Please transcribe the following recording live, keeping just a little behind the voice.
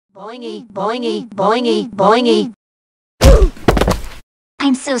Boingy, boingy, boingy, boingy.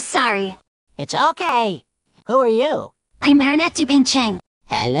 I'm so sorry. It's okay. Who are you? I'm Marinette Cheng.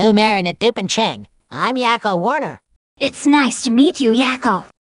 Hello, Marinette Cheng. I'm Yakko Warner. It's nice to meet you, Yakko.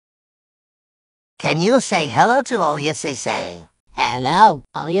 Can you say hello to Alya Cesare? Hello,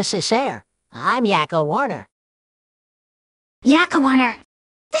 Alya Cesare. I'm Yakko Warner. Yakko Warner.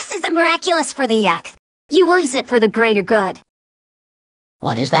 This is the miraculous for the yak. You use it for the greater good.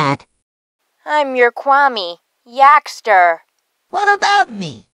 What is that? I'm your Kwame, Yakster. What about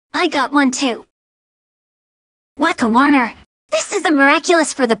me? I got one too. Wakko Warner. This is the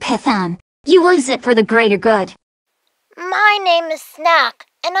miraculous for the Python. You use it for the greater good. My name is Snack,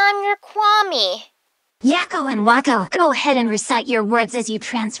 and I'm your Kwame. Yakko and Wakko, go ahead and recite your words as you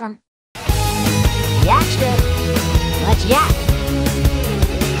transform. Yakster. Let's yak.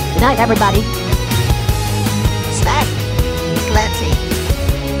 Good night, everybody. Snack. Let's eat.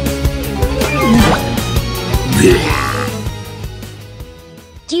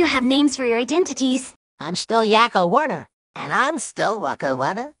 Do you have names for your identities? I'm still Yakko Warner. And I'm still Wakko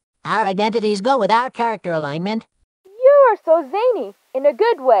Warner. Our identities go with our character alignment. You are so zany, in a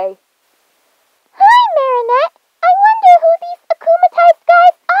good way. Hi, Marinette. I wonder who these akumatized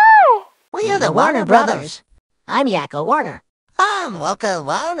guys are. We are the Warner Brothers. I'm Yakko Warner. I'm Wakko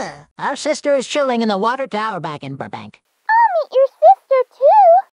Warner. Our sister is chilling in the water tower back in Burbank. I'll meet your sister, too.